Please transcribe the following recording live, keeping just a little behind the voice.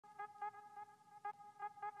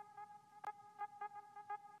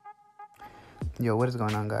Yo, what is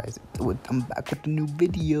going on, guys? I'm back with a new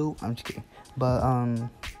video. I'm just kidding. But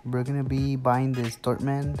we're gonna be buying this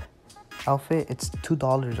Dortmund outfit. It's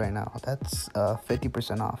 $2 right now. That's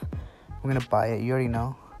 50% off. We're gonna buy it. You already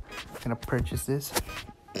know. I'm gonna purchase this.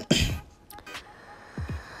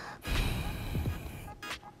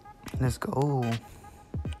 Let's go.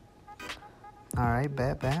 All right,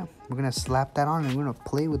 bet. We're gonna slap that on and we're gonna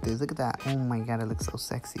play with this. Look at that. Oh my god, it looks so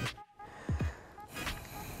sexy.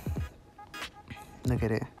 Look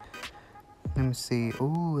at it. Let me see.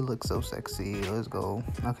 Ooh, it looks so sexy. Let's go.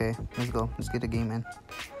 Okay, let's go. Let's get the game in.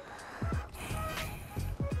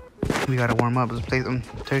 We gotta warm up. Let's play some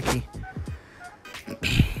turkey.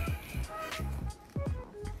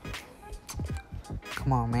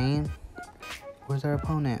 Come on, man. Where's our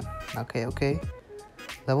opponent? Okay.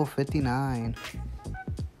 Level 59.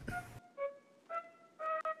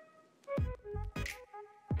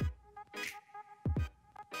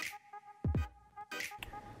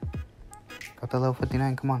 Got the level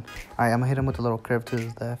 59. Come on. Alright, I'm gonna hit him with a little curve to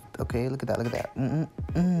his left. Okay, look at that.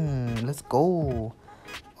 Let's go.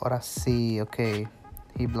 Ahora sí. Okay.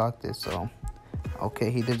 He blocked it, so.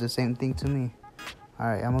 Okay, he did the same thing to me.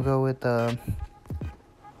 Alright, I'm gonna go with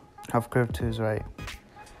half curve to his right.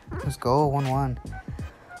 Let's go. 1-1.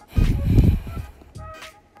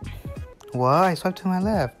 What? I swiped to my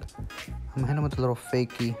left. I'm gonna hit him with a little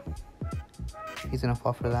fakey. He's gonna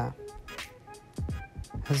fall for that.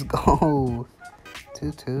 Let's go.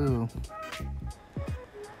 2-2.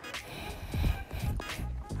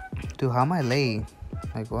 Dude, how am I late?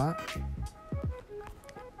 Like, what?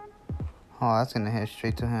 Oh, that's gonna hit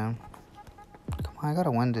straight to him. Come on, I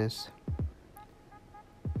gotta win this.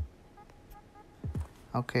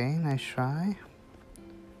 Okay, nice try.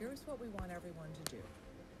 Here's what we want everyone to do.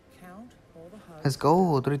 Count all the hugs. Let's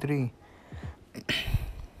go. 3-3.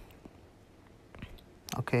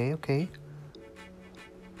 Okay.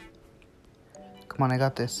 Come on, I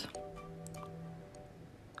got this.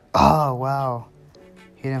 Oh, wow.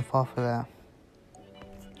 He didn't fall for that.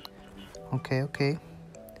 Okay.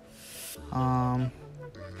 Oh,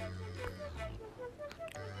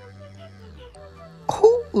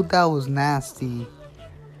 that was nasty.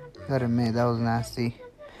 Gotta admit, that was nasty.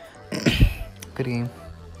 Good game.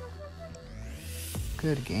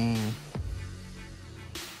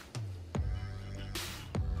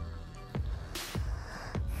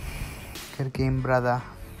 Good game, brother.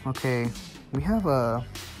 Okay, we have a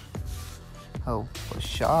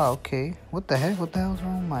shot. Okay, what the hell's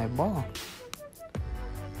wrong with my ball?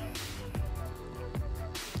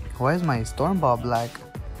 Why is my storm ball black?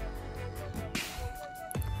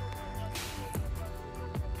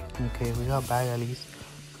 Okay, we got bag at least.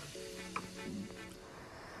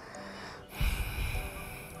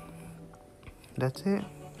 That's it.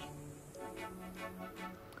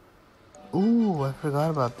 Ooh, I forgot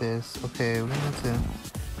about this. Okay, we're gonna have to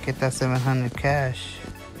get that 700 cash.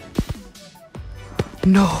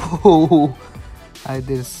 No! I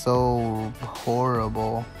did so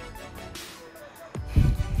horrible.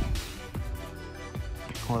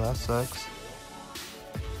 Oh, that sucks.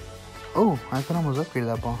 Oh, I could almost upgrade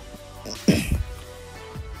that ball.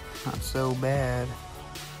 Not so bad.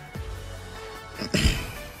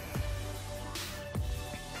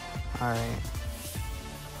 Alright.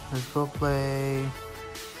 Let's go play.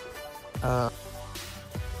 Alright,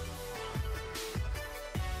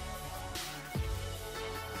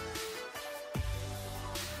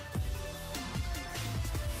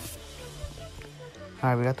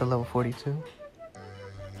 we got the level 42.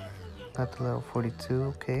 Got the level 42,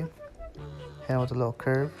 okay. Hit with a little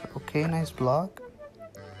curve. Okay, nice block.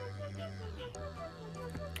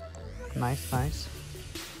 Nice.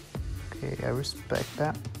 Okay, I respect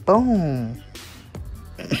that. Boom!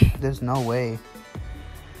 There's no way.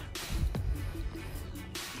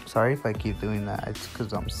 Sorry if I keep doing that. It's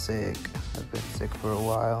because I'm sick. I've been sick for a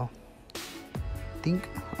while.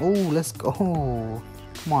 Oh, let's go.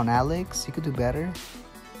 Come on, Alex. You could do better.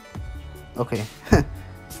 Okay.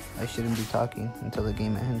 I shouldn't be talking until the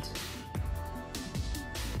game ends.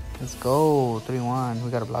 Let's go. 3-1.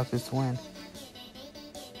 We gotta block this to win.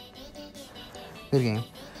 Good game.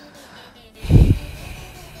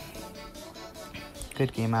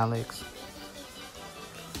 Good game, Alex.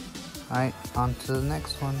 Alright, on to the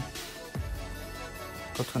next one.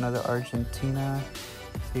 Go to another Argentina.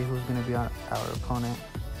 See who's gonna be our opponent.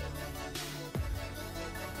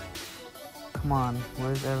 Come on,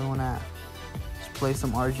 where's everyone at? Let's play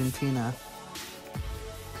some Argentina.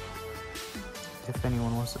 If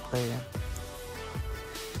anyone wants to play it.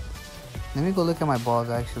 Let me go look at my balls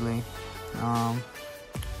actually. Oh,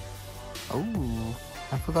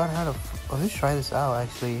 I forgot how to. Oh, let's try this out.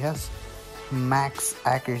 Actually, it has Max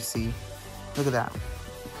accuracy. Look at that.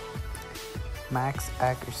 Max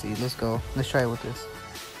accuracy. Let's go. Let's try it with this.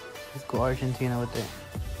 Let's go Argentina with it.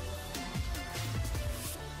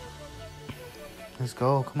 Let's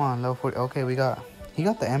go. Come on, level 40. Okay, he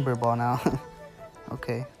got the Ember Ball now.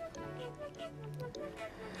 Okay.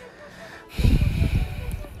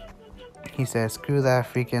 He said, screw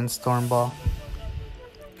that freaking Storm Ball.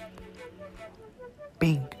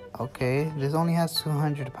 Bing. Okay, this only has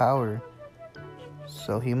 200 power.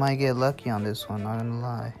 So he might get lucky on this one, not gonna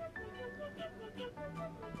lie.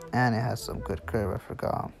 And it has some good curve, I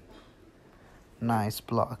forgot. Nice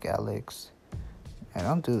block, Alex. I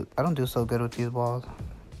don't do so good with these balls.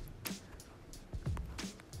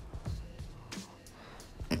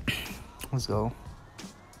 Let's go.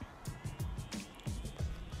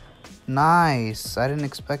 Nice. I didn't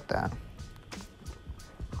expect that.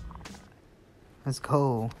 Let's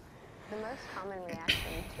go. The most common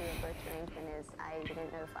reaction to a birch arrangement is I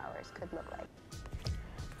didn't know flowers could look like.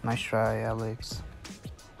 Nice try, Alex.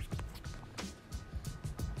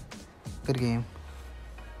 Good game.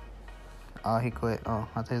 Oh, he quit. Oh,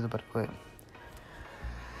 I thought he was about to quit.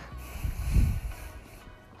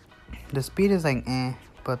 The speed is like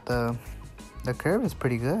but the curve is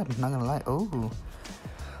pretty good. I'm not gonna lie. Oh,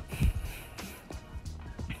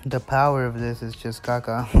 the power of this is just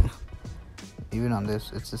caca. Even on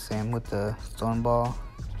this, it's the same with the Storm Ball.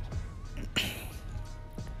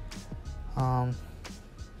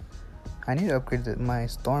 I need to upgrade my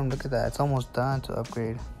Storm. Look at that. It's almost done to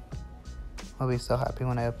upgrade. I'll be so happy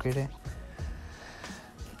when I upgrade it.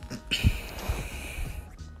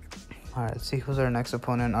 Alright, let's see who's our next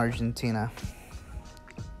opponent. Argentina.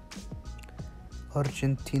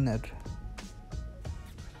 Argentina.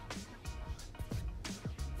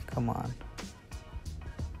 Come on.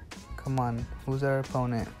 Come on. Who's our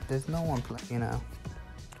opponent? There's no one playing, you know.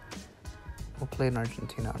 We'll play in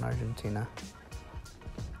Argentina.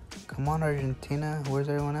 Come on, Argentina. Where's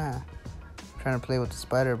everyone at? I'm trying to play with the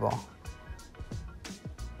spider ball.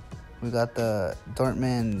 We got the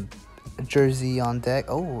Dortmund jersey on deck.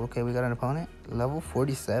 Oh, okay. We got an opponent. Level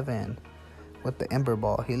 47 with the Ember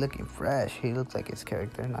Ball. He looking fresh. He looks like his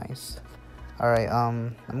character. Nice. All right.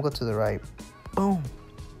 I'm gonna go to the right. Boom.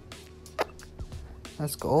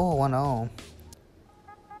 Let's go. 1-0.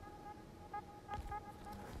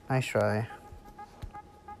 Nice try.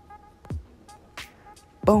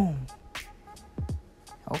 Boom.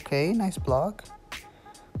 Okay, nice block.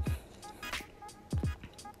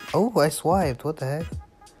 Oh, I swiped. What the heck?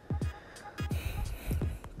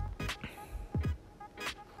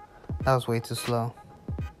 That was way too slow.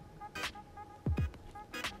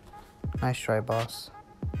 Nice try, boss.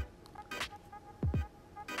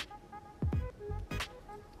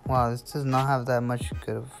 Wow, this does not have that much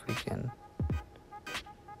good of freaking.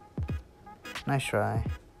 Nice try.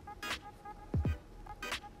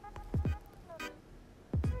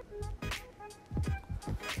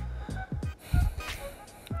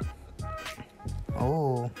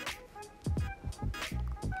 Oh.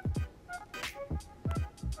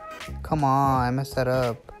 Come on, I messed that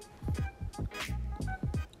up.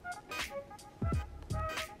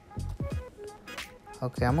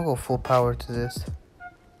 Okay, I'm gonna go full power to this.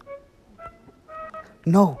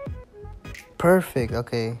 No! Perfect,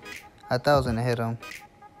 okay. I thought I was gonna hit him.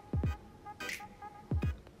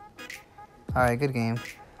 Alright, good game.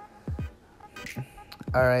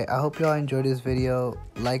 Alright, I hope y'all enjoyed this video.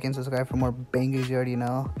 Like and subscribe for more bangers you already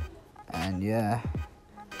know. And yeah,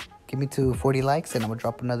 give me to 40 likes and I'm gonna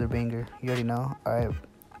drop another banger. You already know. Alright,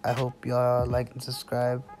 I hope y'all like and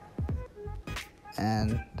subscribe.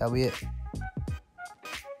 And that'll be it.